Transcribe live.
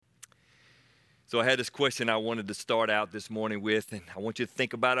So I had this question I wanted to start out this morning with, and I want you to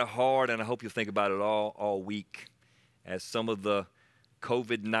think about it hard, and I hope you'll think about it all week. As some of the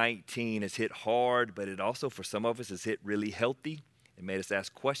COVID-19 has hit hard, but it also, for some of us, has hit really healthy. It made us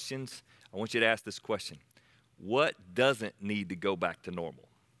ask questions. I want you to ask this question. What doesn't need to go back to normal?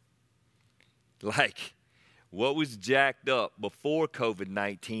 Like, what was jacked up before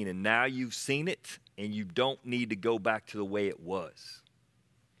COVID-19, and now you've seen it, and you don't need to go back to the way it was?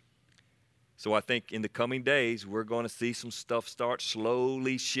 So I think in the coming days, we're going to see some stuff start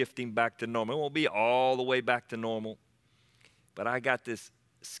slowly shifting back to normal. It won't be all the way back to normal, but I got this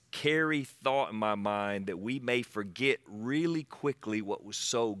scary thought in my mind that we may forget really quickly what was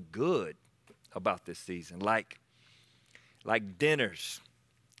so good about this season, like dinners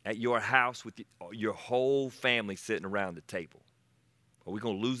at your house with your whole family sitting around the table. Are we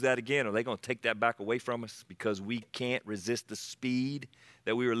going to lose that again? Are they going to take that back away from us because we can't resist the speed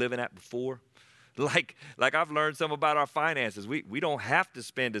that we were living at before? Like I've learned some about our finances. We don't have to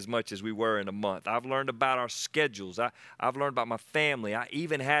spend as much as we were in a month. I've learned about our schedules. I've learned about my family. I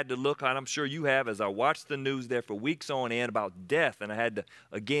even had to look, and I'm sure you have, as I watched the news there for weeks on end about death, and I had to,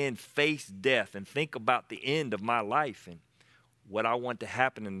 again, face death and think about the end of my life and what I want to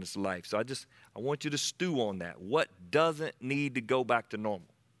happen in this life. So I want you to stew on that. What doesn't need to go back to normal?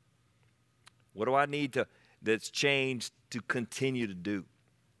 What do I need that's changed to continue to do?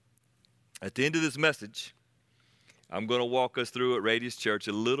 At the end of this message, I'm going to walk us through at Radius Church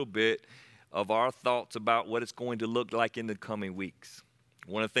a little bit of our thoughts about what it's going to look like in the coming weeks.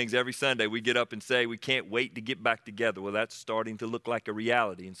 One of the things every Sunday we get up and say we can't wait to get back together. Well, that's starting to look like a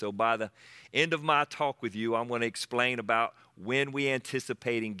reality. And so by the end of my talk with you, I'm going to explain about when we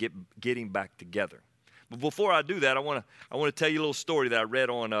anticipating getting back together. But before I do that, I want to tell you a little story that I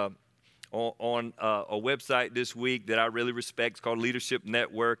read on a website this week that I really respect. It's called Leadership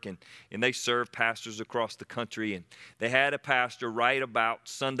Network, and they serve pastors across the country. And they had a pastor write about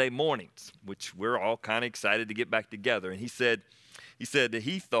Sunday mornings, which we're all kind of excited to get back together. And he said that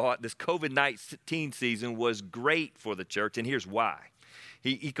he thought this COVID-19 season was great for the church, and here's why.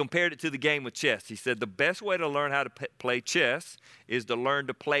 He compared it to the game of chess. He said the best way to learn how to play chess is to learn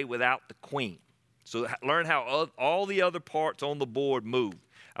to play without the queen. So learn how all the other parts on the board move.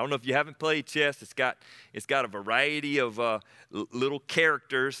 I don't know if you haven't played chess. It's got a variety of little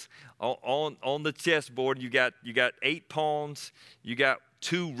characters on the chessboard. You got 8 pawns. You got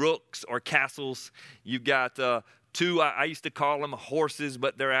 2 rooks or castles. You got 2. I used to call them horses,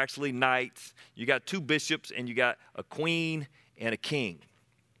 but they're actually knights. You got 2 bishops, and you got a queen and a king.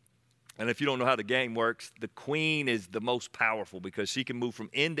 And if you don't know how the game works, the queen is the most powerful because she can move from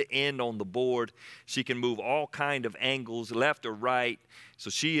end to end on the board. She can move all kind of angles, left or right.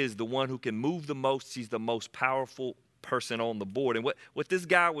 So she is the one who can move the most. She's the most powerful person on the board. And what this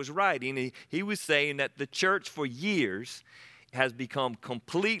guy was writing, he was saying that the church for years has become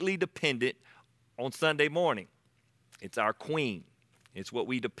completely dependent on Sunday morning. It's our queen. It's what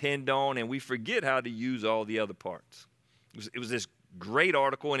we depend on, and we forget how to use all the other parts. It was this great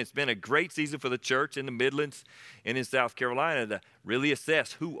article, and it's been a great season for the church in the Midlands and in South Carolina to really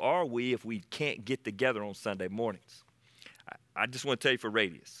assess who are we if we can't get together on Sunday mornings. I just want to tell you for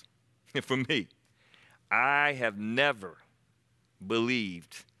Radius, for me, I have never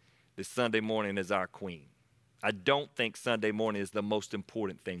believed that Sunday morning is our queen. I don't think Sunday morning is the most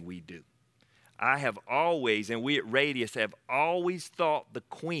important thing we do. I have always, and we at Radius have always thought the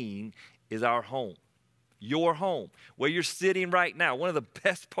queen is our home. Your home, where you're sitting right now. One of the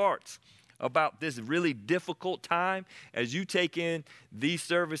best parts about this really difficult time, as you take in these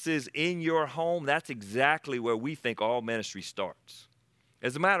services in your home, that's exactly where we think all ministry starts.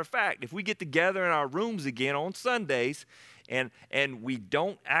 As a matter of fact, if we get together in our rooms again on Sundays and we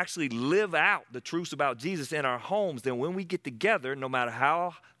don't actually live out the truths about Jesus in our homes, then when we get together, no matter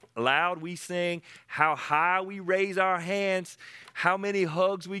how loud we sing, how high we raise our hands, how many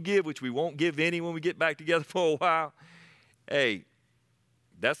hugs we give, which we won't give any when we get back together for a while, hey,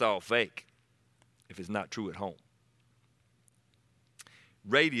 that's all fake if it's not true at home.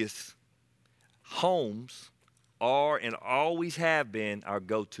 Radius homes are and always have been our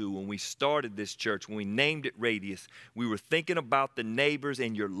go-to. When we started this church, when we named it Radius, we were thinking about the neighbors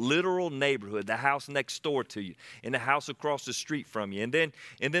in your literal neighborhood, the house next door to you, and the house across the street from you, and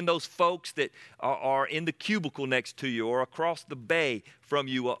then those folks that are in the cubicle next to you or across the bay from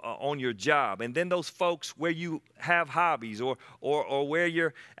you on your job, and then those folks where you have hobbies or where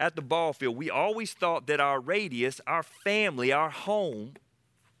you're at the ball field. We always thought that our Radius, our family, our home,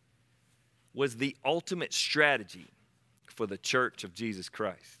 was the ultimate strategy for the church of Jesus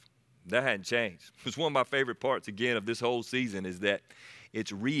Christ. That hadn't changed. It's one of my favorite parts, again, of this whole season is that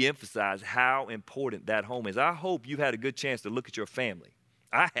it's re-emphasized how important that home is. I hope you've had a good chance to look at your family.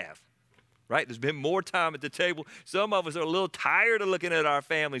 I have, right? There's been more time at the table. Some of us are a little tired of looking at our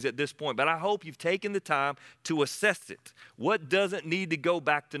families at this point, but I hope you've taken the time to assess it. What doesn't need to go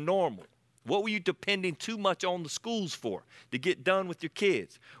back to normal? What were you depending too much on the schools for to get done with your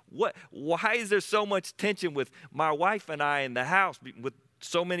kids? Why is there so much tension with my wife and I in the house with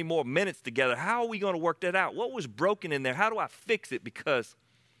so many more minutes together? How are we going to work that out? What was broken in there? How do I fix it? Because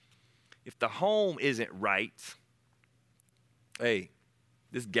if the home isn't right, hey,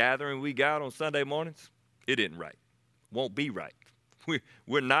 this gathering we got on Sunday mornings, it isn't right. Won't be right.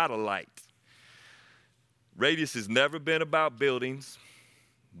 We're not a light. Radius has never been about buildings,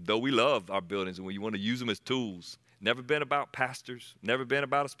 though we love our buildings and we want to use them as tools. Never been about pastors, never been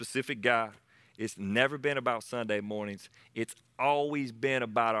about a specific guy. It's never been about Sunday mornings. It's always been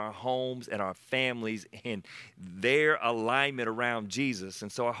about our homes and our families and their alignment around Jesus.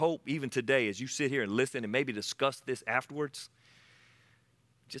 And so I hope even today, as you sit here and listen and maybe discuss this afterwards,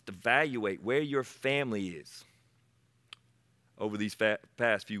 just evaluate where your family is over these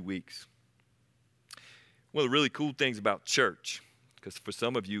past few weeks. One of the really cool things about church, because for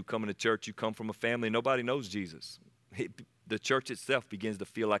some of you coming to church, you come from a family, nobody knows Jesus. The church itself begins to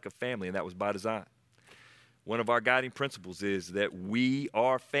feel like a family, and that was by design. One of our guiding principles is that we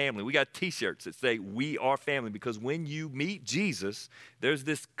are family. We got T-shirts that say we are family because when you meet Jesus, there's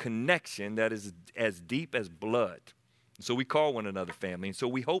this connection that is as deep as blood. So we call one another family. And so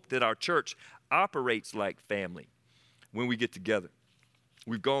we hope that our church operates like family when we get together.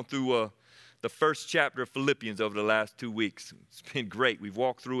 We've gone through the first chapter of Philippians over the last 2 weeks. It's been great. We've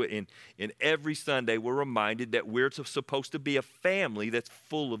walked through it, and every Sunday we're reminded that we're supposed to be a family that's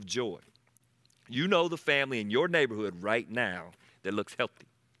full of joy. You know the family in your neighborhood right now that looks healthy.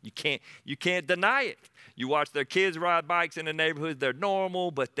 You can't deny it. You watch their kids ride bikes in the neighborhood. They're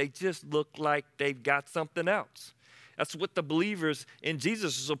normal, but they just look like they've got something else. That's what the believers in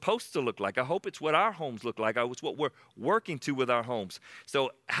Jesus are supposed to look like. I hope it's what our homes look like. It's what we're working to with our homes.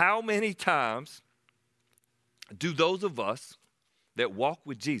 So how many times do those of us that walk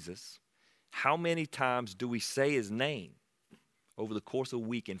with Jesus, how many times do we say his name over the course of a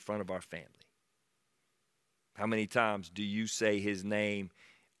week in front of our family? How many times do you say his name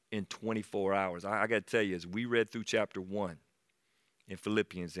in 24 hours? I got to tell you, as we read through chapter 1, in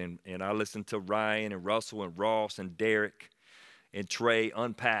Philippians, and I listened to Ryan and Russell and Ross and Derek and Trey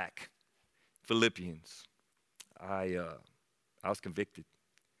unpack Philippians. I was convicted.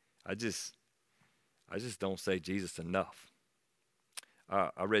 I just don't say Jesus enough.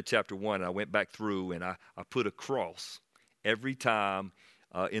 I read chapter 1 and I went back through and I put a cross every time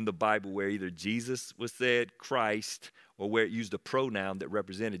in the Bible where either Jesus was said, Christ, or where it used a pronoun that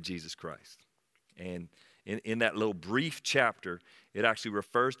represented Jesus Christ. And in that little brief chapter, it actually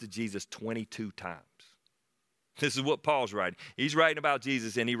refers to Jesus 22 times. This is what Paul's writing. He's writing about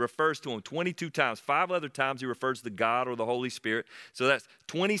Jesus, and he refers to him 22 times. 5 other times he refers to God or the Holy Spirit. So that's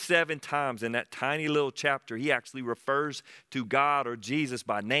 27 times in that tiny little chapter. He actually refers to God or Jesus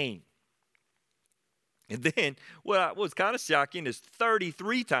by name. And then what was kind of shocking is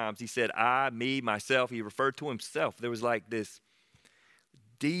 33 times he said, I, me, myself. He referred to himself. There was like this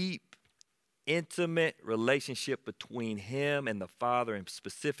deep, intimate relationship between him and the Father, and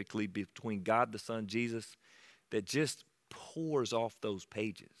specifically between God the Son, Jesus, that just pours off those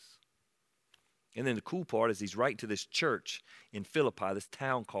pages. And then the cool part is he's writing to this church in Philippi, this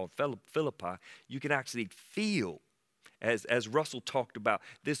town called Philippi. You can actually feel, as Russell talked about,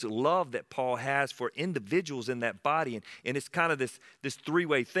 this love that Paul has for individuals in that body. And it's kind of this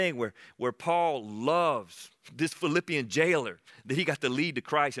three-way thing where Paul loves this Philippian jailer that he got to lead to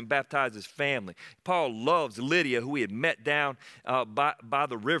Christ and baptize his family. Paul loves Lydia, who he had met down by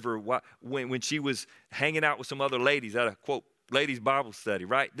the river when she was hanging out with some other ladies at a, quote, ladies' Bible study,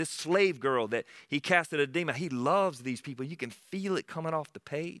 right? This slave girl that he casted a demon. He loves these people. You can feel it coming off the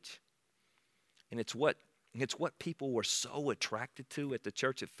page. And it's what people were so attracted to at the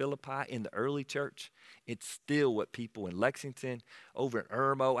church at Philippi, in the early church. It's still what people in Lexington, over in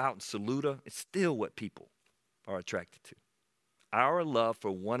Irmo, out in Saluda, it's still what people are attracted to. Our love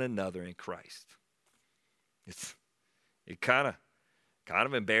for one another in Christ. It's kind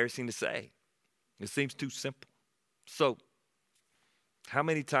of embarrassing to say. It seems too simple. So, how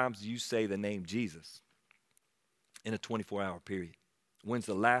many times do you say the name Jesus in a 24-hour period? When's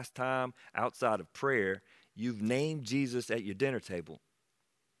the last time outside of prayer you've named Jesus at your dinner table,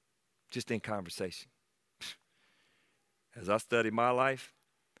 just in conversation? As I studied my life,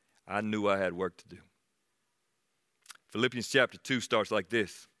 I knew I had work to do. Philippians chapter 2 starts like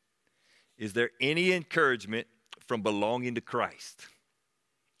this. Is there any encouragement from belonging to Christ?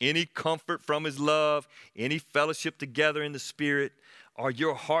 any comfort from his love, any fellowship together in the Spirit, are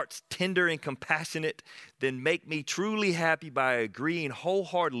your hearts tender and compassionate? Then make me truly happy by agreeing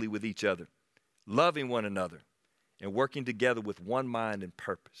wholeheartedly with each other, loving one another, and working together with one mind and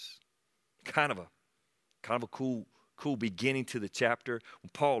purpose. Kind of a cool beginning to the chapter when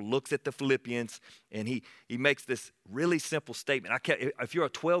Paul looks at the Philippians and he makes this really simple statement. If you're a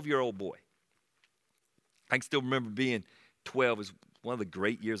 12-year-old boy, I can still remember being 12 is one of the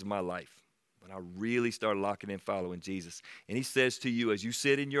great years of my life when I really started locking in following Jesus. And he says to you, as you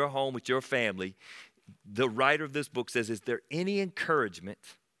sit in your home with your family, the writer of this book says, is there any encouragement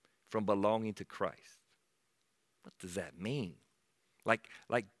from belonging to Christ? What does that mean? Like,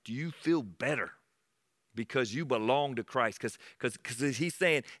 do you feel better because you belong to Christ? Because he's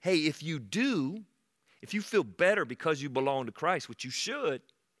saying, hey, if you feel better because you belong to Christ, which you should,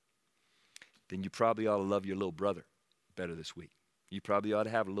 then you probably ought to love your little brother better this week. You probably ought to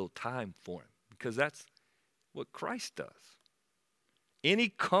have a little time for him because that's what Christ does. Any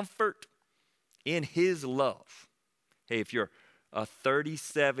comfort in his love. Hey, if you're a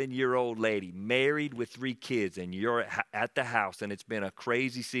 37-year-old lady married with 3 kids and you're at the house and it's been a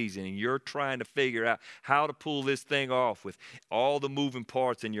crazy season and you're trying to figure out how to pull this thing off with all the moving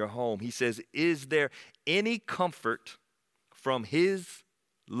parts in your home, he says, is there any comfort from his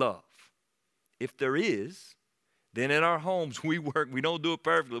love? If there is, then in our homes we work. We don't do it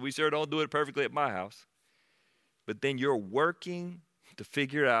perfectly. We sure don't do it perfectly at my house. But then you're working to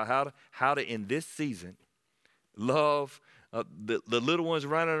figure out how to in this season love the little ones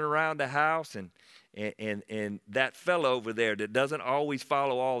running around the house and that fellow over there that doesn't always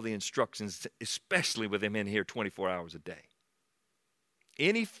follow all the instructions, especially with him in here 24 hours a day.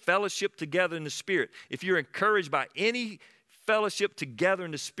 Any fellowship together in the Spirit. If you're encouraged by any fellowship together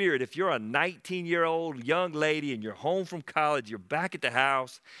in the Spirit, if you're a 19-year-old young lady and you're home from college, you're back at the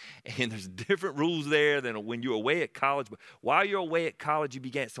house, and there's different rules there than when you're away at college. But while you're away at college,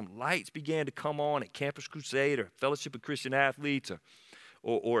 some lights began to come on at Campus Crusade or Fellowship of Christian Athletes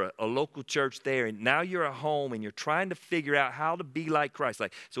or a local church there. And now you're at home and you're trying to figure out how to be like Christ.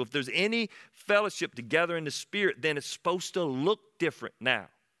 So if there's any fellowship together in the Spirit, then it's supposed to look different now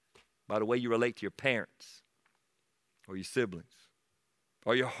by the way you relate to your parents or your siblings.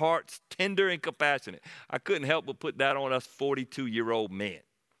 Are your hearts tender and compassionate? I couldn't help but put that on us 42-year-old men.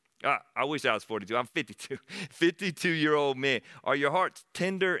 I wish I was 42. I'm 52. 52-year-old men. Are your hearts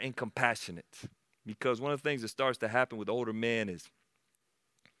tender and compassionate? Because one of the things that starts to happen with older men is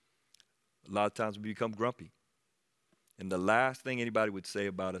a lot of times we become grumpy. And the last thing anybody would say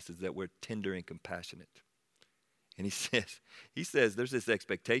about us is that we're tender and compassionate. And he says there's this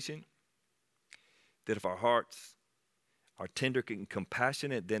expectation that if our hearts are tender and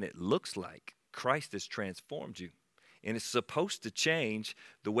compassionate, then it looks like Christ has transformed you. And it's supposed to change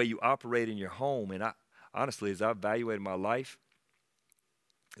the way you operate in your home. And honestly, as I've evaluated my life,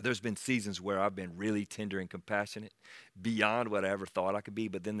 there's been seasons where I've been really tender and compassionate beyond what I ever thought I could be.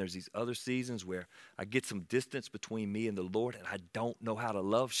 But then there's these other seasons where I get some distance between me and the Lord, and I don't know how to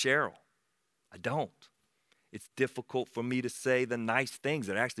love Cheryl. I don't. It's difficult for me to say the nice things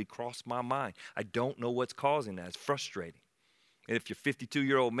that actually cross my mind. I don't know what's causing that. It's frustrating. And if you're a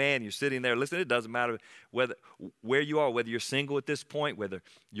 52-year-old man, you're sitting there, listen, it doesn't matter where you are, whether you're single at this point, whether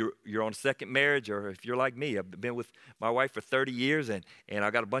you're on a second marriage, or if you're like me. I've been with my wife for 30 years, and I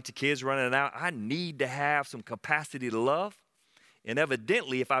got a bunch of kids running out. I need to have some capacity to love. And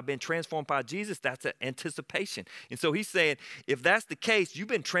evidently, if I've been transformed by Jesus, that's an anticipation. And so he's saying, if that's the case, you've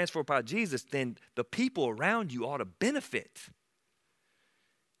been transformed by Jesus, then the people around you ought to benefit.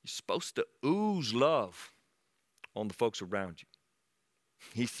 You're supposed to ooze love on the folks around you.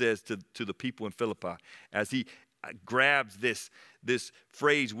 He says to the people in Philippi, as he grabs this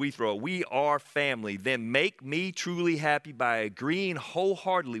phrase we throw, we are family, then make me truly happy by agreeing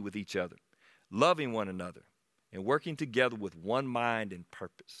wholeheartedly with each other, loving one another, and working together with one mind and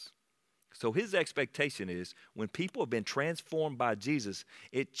purpose. So his expectation is when people have been transformed by Jesus,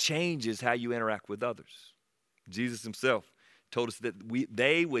 it changes how you interact with others. Jesus himself told us that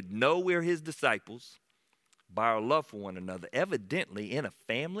they would know we're his disciples by our love for one another. Evidently, in a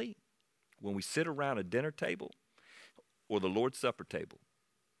family, when we sit around a dinner table or the Lord's Supper table,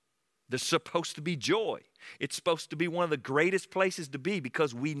 there's supposed to be joy. It's supposed to be one of the greatest places to be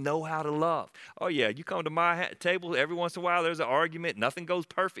because we know how to love. Oh, yeah, you come to my table, every once in a while there's an argument. Nothing goes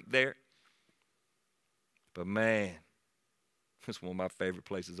perfect there. But, man, it's one of my favorite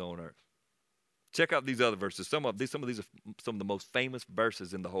places on earth. Check out these other verses. Some of these are some of the most famous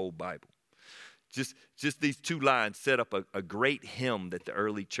verses in the whole Bible. Just these 2 lines set up a great hymn that the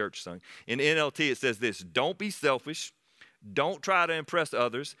early church sung. In NLT, it says this: don't be selfish. Don't try to impress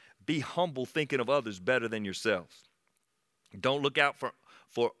others. Be humble, thinking of others better than yourselves. Don't look out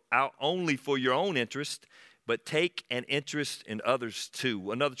only for your own interest, but take an interest in others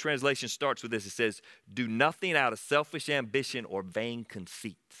too. Another translation starts with this. It says, do nothing out of selfish ambition or vain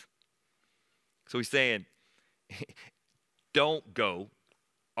conceit. So he's saying, don't go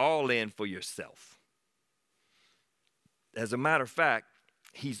all in for yourself. As a matter of fact,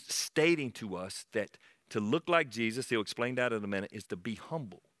 he's stating to us that to look like Jesus, he'll explain that in a minute, is to be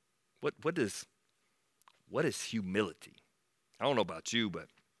humble. What is humility? I don't know about you, but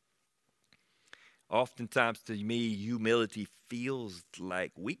oftentimes to me, humility feels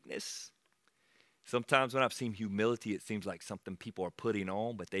like weakness. Sometimes when I've seen humility, it seems like something people are putting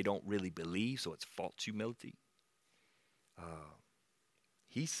on, but they don't really believe, so it's false humility.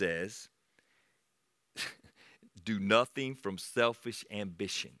 He says, do nothing from selfish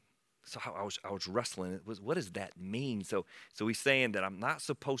ambition. So I was wrestling. What does that mean? So he's saying that I'm not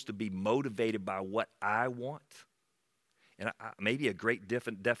supposed to be motivated by what I want. And maybe a great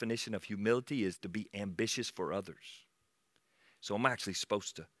definition of humility is to be ambitious for others. So I'm actually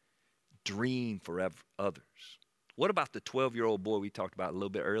supposed to dream for others. What about the 12-year-old boy we talked about a little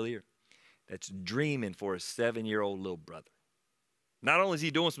bit earlier that's dreaming for a 7-year-old little brother? Not only is he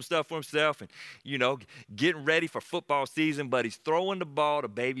doing some stuff for himself and, getting ready for football season, but he's throwing the ball to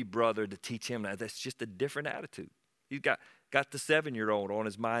baby brother to teach him that that's just a different attitude. He's got the 7-year-old on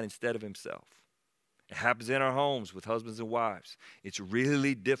his mind instead of himself. It happens in our homes with husbands and wives. It's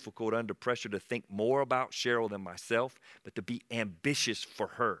really difficult under pressure to think more about Cheryl than myself, but to be ambitious for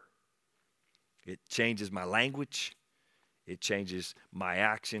her. It changes my language. It changes my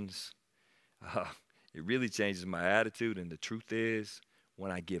actions. It really changes my attitude, and the truth is,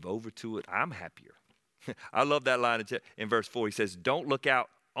 when I give over to it, I'm happier. I love that line in verse 4. He says, don't look out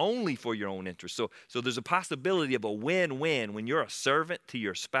only for your own interest. So there's a possibility of a win-win when you're a servant to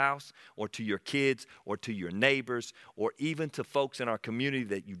your spouse or to your kids or to your neighbors or even to folks in our community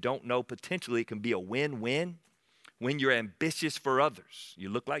that you don't know. Potentially, it can be a win-win when you're ambitious for others. You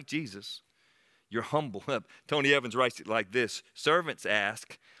look like Jesus. You're humble. Tony Evans writes it like this. Servants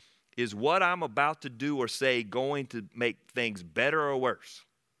ask, is what I'm about to do or say going to make things better or worse?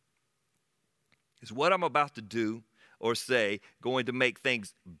 Is what I'm about to do or say going to make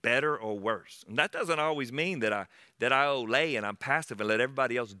things better or worse? And that doesn't always mean that I olay and I'm passive and let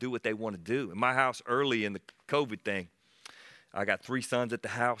everybody else do what they want to do. In my house early in the COVID thing, I got 3 sons at the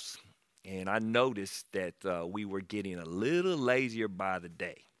house, and I noticed that we were getting a little lazier by the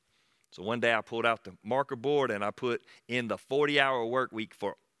day. So one day I pulled out the marker board and I put in the 40-hour work week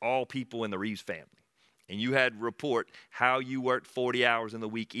for all people in the Reeves family. And you had to report how you worked 40 hours in the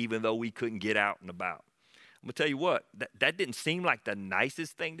week even though we couldn't get out and about. I'm going to tell you what, that didn't seem like the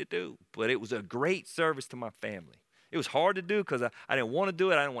nicest thing to do, but it was a great service to my family. It was hard to do because I didn't want to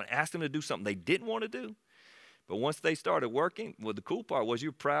do it. I didn't want to ask them to do something they didn't want to do. But once they started working, well, the cool part was you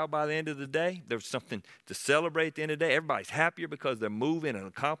were proud by the end of the day. There was something to celebrate at the end of the day. Everybody's happier because they're moving and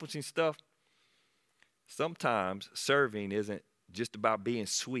accomplishing stuff. Sometimes serving isn't just about being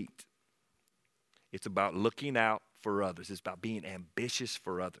sweet. It's about looking out for others. It's about being ambitious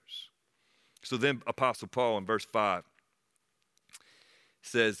for others. So then Apostle Paul in verse 5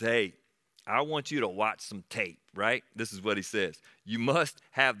 says, hey, I want you to watch some tape, right? This is what he says. You must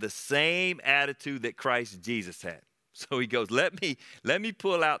have the same attitude that Christ Jesus had. So he goes, let me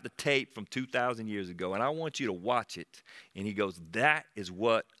pull out the tape from 2,000 years ago, and I want you to watch it. And he goes, that is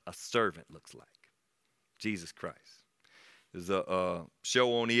what a servant looks like. Jesus Christ. There's a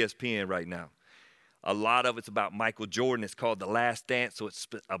show on ESPN right now. A lot of it's about Michael Jordan. It's called The Last Dance, so it's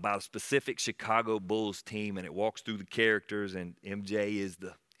about a specific Chicago Bulls team, and it walks through the characters, and MJ is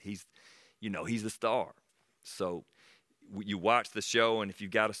he's the star. So you watch the show, and if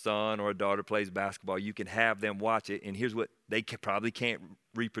you've got a son or a daughter plays basketball, you can have them watch it, and here's what they probably can't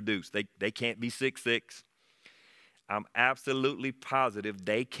reproduce. They can't be 6'6". I'm absolutely positive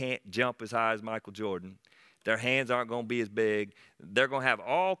they can't jump as high as Michael Jordan. Their hands aren't going to be as big. They're going to have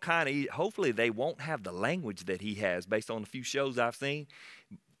all kind of, hopefully they won't have the language that he has based on a few shows I've seen.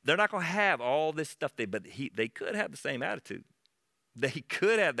 They're not going to have all this stuff, but they could have the same attitude. They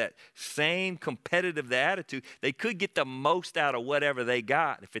could have that same competitive attitude. They could get the most out of whatever they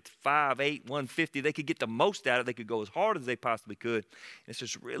got. If it's 5'8", 150, they could get the most out of it. They could go as hard as they possibly could. And it's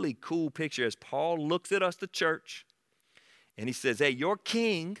this really cool picture as Paul looks at us, the church, and he says, hey, your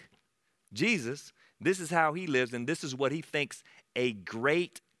king, Jesus, this is how he lives, and this is what he thinks a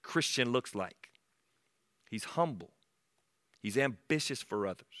great Christian looks like. He's humble. He's ambitious for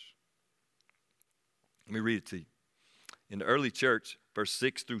others. Let me read it to you. In the early church, verse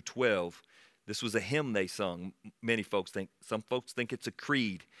 6 through 12, This was a hymn they sung. Some folks think it's a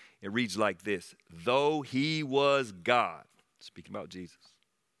creed. It reads like this: though he was God, speaking about Jesus,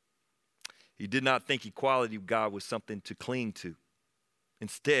 he did not think equality with God was something to cling to.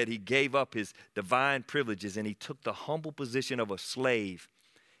 Instead, he gave up his divine privileges and he took the humble position of a slave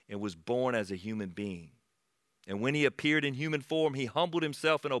and was born as a human being. And when he appeared in human form, he humbled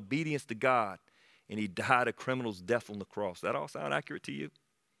himself in obedience to God, and he died a criminal's death on the cross. That all sound accurate to you?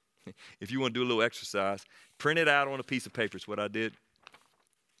 If you want to do a little exercise, print it out on a piece of paper. It's what I did.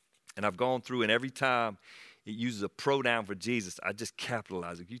 And I've gone through, and every time it uses a pronoun for Jesus, I just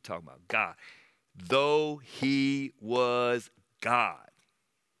capitalize it. You talking about God. Though he was God.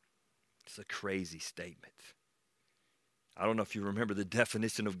 It's a crazy statement. I don't know if you remember the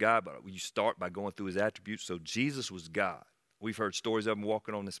definition of God, but you start by going through his attributes. So Jesus was God. We've heard stories of him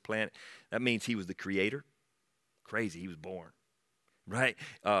walking on this planet. That means he was the creator. Crazy, he was born. Right?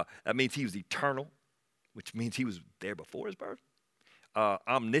 That means he was eternal, which means he was there before his birth.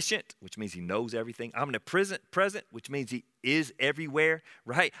 Omniscient, which means he knows everything. Omnipresent, which means he is everywhere,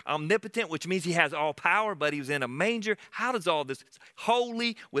 right? Omnipotent, which means he has all power, but he was in a manger. How does all this?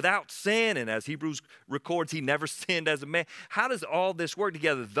 Holy, without sin, and as Hebrews records, he never sinned as a man. How does all this work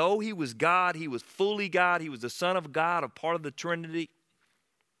together? Though he was God, he was fully God, he was the Son of God, a part of the Trinity.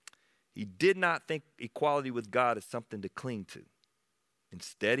 He did not think equality with God is something to cling to.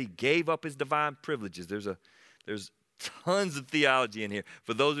 Instead, he gave up his divine privileges. There's tons of theology in here.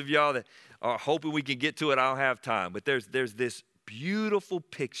 For those of y'all that are hoping we can get to it, I don't have time. But there's this beautiful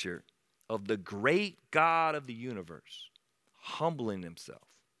picture of the great God of the universe humbling himself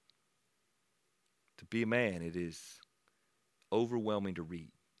to be a man. It is overwhelming to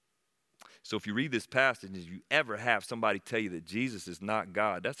read. So if you read this passage and you ever have somebody tell you that Jesus is not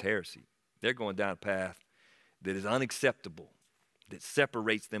God, that's heresy. They're going down a path that is unacceptable, that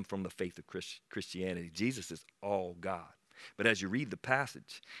separates them from the faith of Christianity. Jesus is all God. But as you read the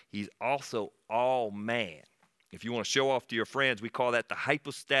passage, he's also all man. If you want to show off to your friends, we call that the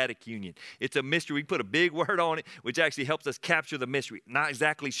hypostatic union. It's a mystery. We put a big word on it, which actually helps us capture the mystery. Not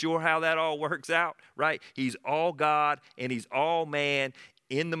exactly sure how that all works out, right? He's all God and he's all man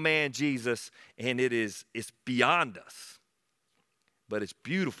in the man Jesus, and it's beyond us. But it's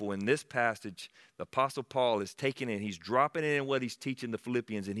beautiful. In this passage, the Apostle Paul is taking it and he's dropping it in what he's teaching the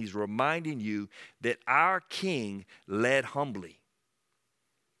Philippians, and he's reminding you that our King led humbly,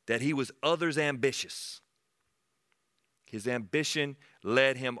 that he was others ambitious. His ambition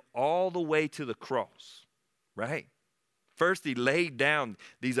led him all the way to the cross, right? First, he laid down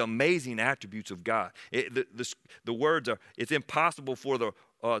these amazing attributes of God. The words are, it's impossible for the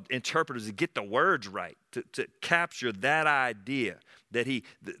interpreters to get the words right, to capture that idea that the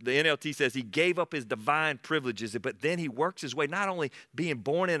NLT says he gave up his divine privileges, but then he works his way, not only being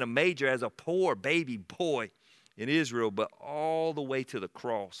born in a manger as a poor baby boy in Israel, but all the way to the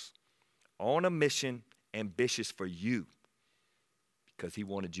cross on a mission ambitious for you, because he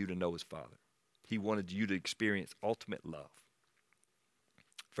wanted you to know his Father. He wanted you to experience ultimate love.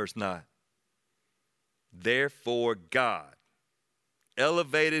 Verse 9, therefore God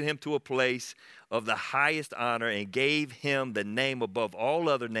elevated him to a place of the highest honor and gave him the name above all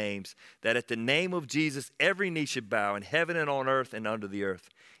other names, that at the name of Jesus every knee should bow in heaven and on earth and under the earth,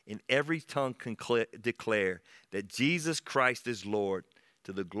 and every tongue declare that Jesus Christ is Lord,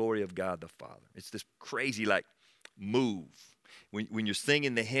 to the glory of God the Father. It's this crazy move. When you're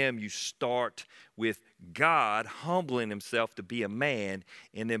singing the hymn, you start with God humbling himself to be a man,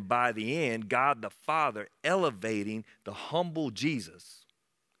 and then by the end, God the Father elevating the humble Jesus,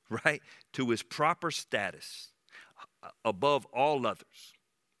 right, to his proper status above all others,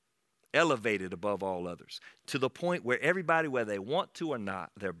 elevated above all others, to the point where everybody, whether they want to or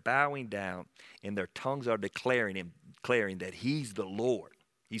not, they're bowing down and their tongues are declaring that he's the Lord.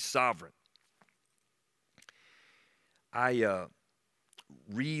 He's sovereign. I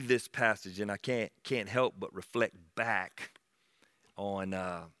read this passage and I can't help but reflect back on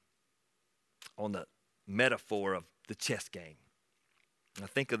the metaphor of the chess game. I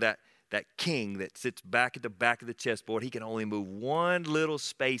think of that king that sits back at the back of the chessboard. He can only move one little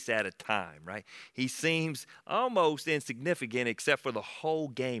space at a time, right? He seems almost insignificant, except for the whole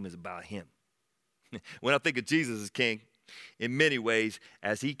game is about him. When I think of Jesus as king, in many ways,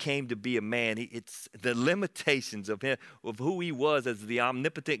 as he came to be a man, it's the limitations of him, of who he was as the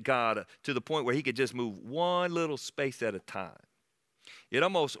omnipotent God, to the point where he could just move one little space at a time. It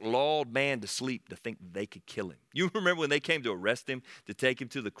almost lulled man to sleep to think that they could kill him. You remember when they came to arrest him, to take him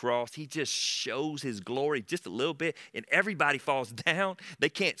to the cross? He just shows his glory just a little bit, and everybody falls down. They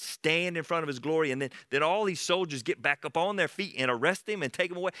can't stand in front of his glory, and then all these soldiers get back up on their feet and arrest him and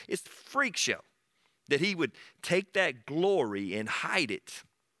take him away. It's a freak show that he would take that glory and hide it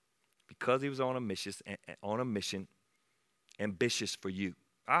because he was on a mission ambitious for you.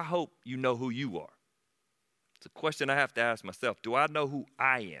 I hope you know who you are. It's a question I have to ask myself. Do I know who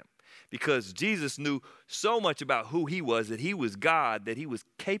I am? Because Jesus knew so much about who he was, that he was God, that he was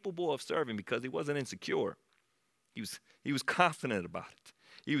capable of serving because he wasn't insecure. He was confident about it.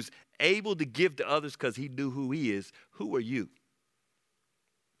 He was able to give to others because he knew who he is. Who are you?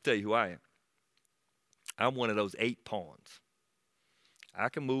 I'll tell you who I am. I'm one of those 8 pawns. I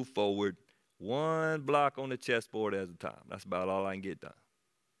can move forward 1 block on the chessboard at a time. That's about all I can get done.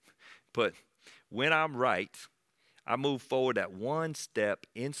 But when I'm right, I move forward that 1 step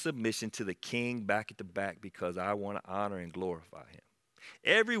in submission to the King back at the back because I want to honor and glorify him.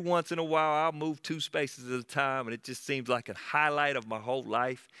 Every once in a while, I'll move 2 spaces at a time, and it just seems like a highlight of my whole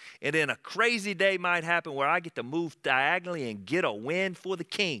life. And then a crazy day might happen where I get to move diagonally and get a win for the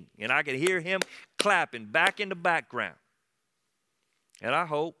King, and I can hear him clapping back in the background. And I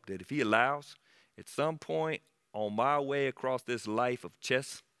hope that if he allows, at some point on my way across this life of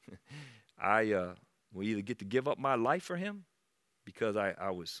chess, I will either get to give up my life for him because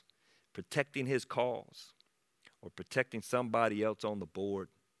I was protecting his cause or protecting somebody else on the board,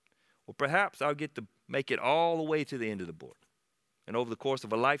 or perhaps I'll get to make it all the way to the end of the board and over the course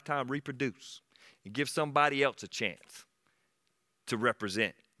of a lifetime reproduce and give somebody else a chance to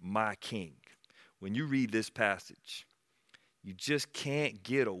represent my King. When you read this passage, you just can't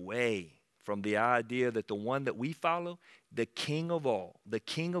get away from the idea that the one that we follow, the King of all, the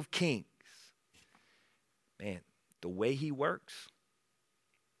King of kings, man, the way he works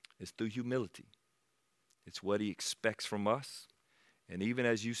is through humility. It's what he expects from us. And even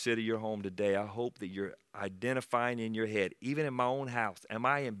as you sit at your home today, I hope that you're identifying in your head, even in my own house, am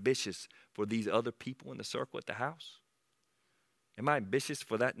I ambitious for these other people in the circle at the house? Am I ambitious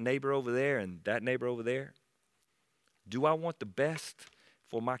for that neighbor over there and that neighbor over there? Do I want the best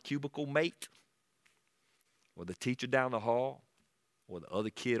for my cubicle mate or the teacher down the hall or the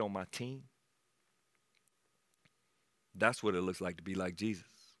other kid on my team? That's what it looks like to be like Jesus.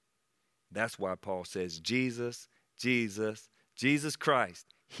 That's why Paul says, Jesus, Jesus, Jesus Christ.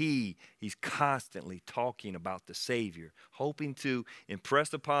 He's constantly talking about the Savior, hoping to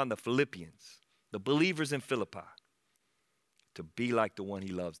impress upon the Philippians, the believers in Philippi, to be like the one he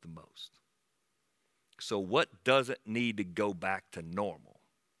loves the most. So what doesn't need to go back to normal?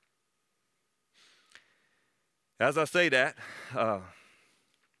 As I say that, I'm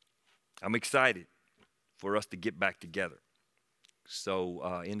excited for us to get back together.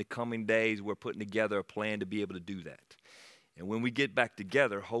 So in the coming days, we're putting together a plan to be able to do that. And when we get back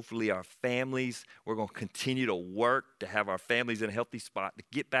together, hopefully our families, we're going to continue to work to have our families in a healthy spot, to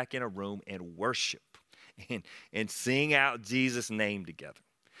get back in a room and worship and sing out Jesus' name together.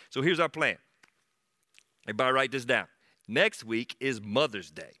 So here's our plan. Everybody write this down. Next week is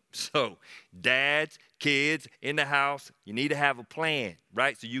Mother's Day. So dads, kids in the house, you need to have a plan,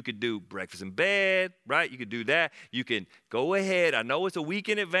 right? So you could do breakfast in bed, right? You could do that. You can go ahead. I know it's a week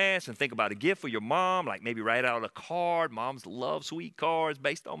in advance and think about a gift for your mom, like maybe write out a card. Moms love sweet cards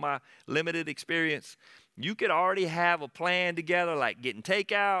based on my limited experience. You could already have a plan together, like getting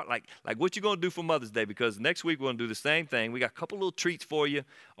takeout, like what you're going to do for Mother's Day, because next week we're going to do the same thing. We got a couple little treats for you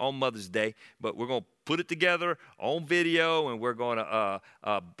on Mother's Day, but we're going to put it together on video, and we're going to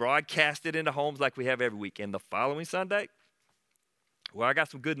broadcast it into homes like we have every week. And the following Sunday, well, I got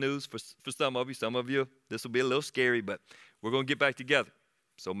some good news for some of you. Some of you, this will be a little scary, but we're going to get back together.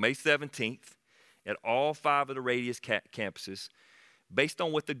 So May 17th, at all 5 of the Radius campuses, based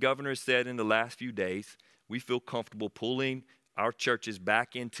on what the governor has said in the last few days, we feel comfortable pulling our churches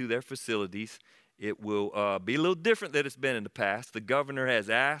back into their facilities. It will be a little different than it's been in the past. The governor has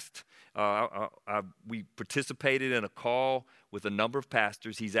asked. We participated in a call with a number of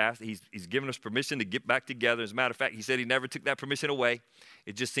pastors. He's given us permission to get back together. As a matter of fact, he said he never took that permission away.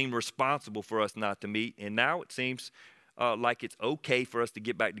 It just seemed responsible for us not to meet. And now it seems like it's okay for us to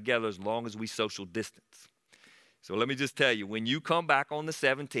get back together as long as we social distance. So let me just tell you, when you come back on the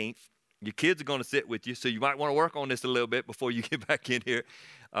 17th, your kids are going to sit with you, so you might want to work on this a little bit before you get back in here.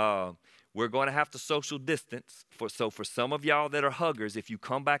 We're going to have to social distance. So for some of y'all that are huggers, if you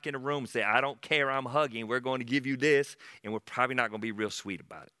come back in the room and say, I don't care, I'm hugging, we're going to give you this, and we're probably not going to be real sweet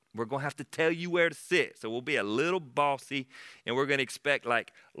about it. We're going to have to tell you where to sit. So we'll be a little bossy, and we're going to expect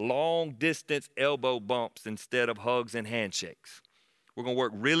like long-distance elbow bumps instead of hugs and handshakes. We're going to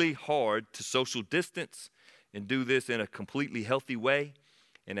work really hard to social distance and do this in a completely healthy way,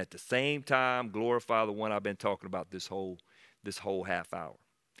 and at the same time glorify the one I've been talking about this whole half hour.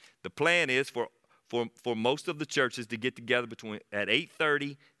 The plan is for most of the churches to get together at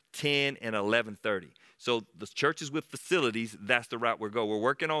 8:30, 10, and 11:30. So the churches with facilities, that's the route we're going. We're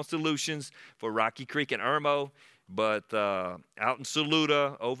working on solutions for Rocky Creek and Irmo, but out in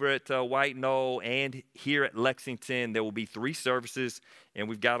Saluda, over at White Knoll, and here at Lexington, there will be 3 services, and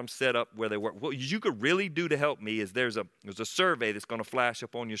we've got them set up where they work. What you could really do to help me is there's a survey that's going to flash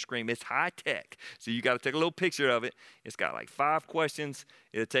up on your screen. It's high tech, so you got to take a little picture of it. It's got like 5 questions.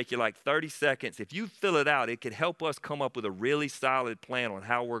 It'll take you like 30 seconds. If you fill it out, it could help us come up with a really solid plan on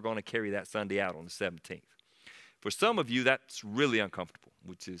how we're going to carry that Sunday out on the 17th. For some of you, that's really uncomfortable,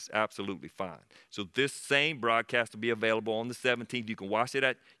 which is absolutely fine. So this same broadcast will be available on the 17th. You can watch it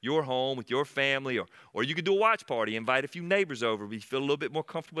at your home with your family, or you can do a watch party, invite a few neighbors over if you feel a little bit more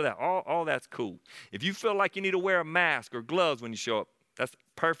comfortable with that. All that's cool. If you feel like you need to wear a mask or gloves when you show up, that's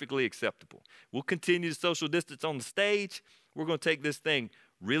perfectly acceptable. We'll continue to social distance on the stage. We're going to take this thing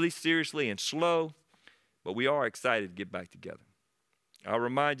really seriously and slow, but we are excited to get back together. I'll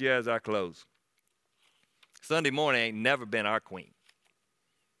remind you as I close. Sunday morning ain't never been our queen.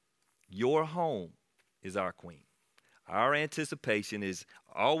 Your home is our queen. Our anticipation has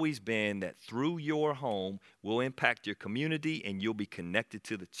always been that through your home will impact your community and you'll be connected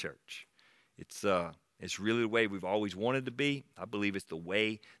to the church. It's really the way we've always wanted to be. I believe it's the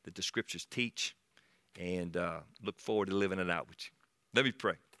way that the scriptures teach, and look forward to living it out with you. Let me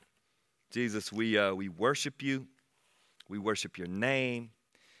pray. Jesus, we worship you. We worship your name.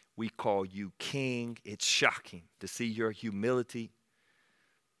 We call you King. It's shocking to see your humility.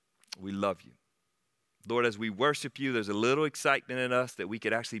 We love you. Lord, as we worship you, there's a little excitement in us that we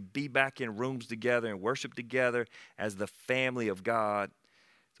could actually be back in rooms together and worship together as the family of God.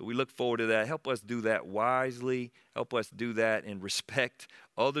 So we look forward to that. Help us do that wisely. Help us do that and respect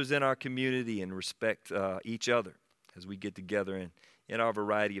others in our community and respect each other as we get together in our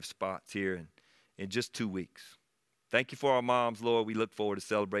variety of spots here in just 2 weeks. Thank you for our moms, Lord. We look forward to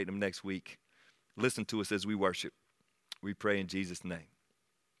celebrating them next week. Listen to us as we worship. We pray in Jesus' name.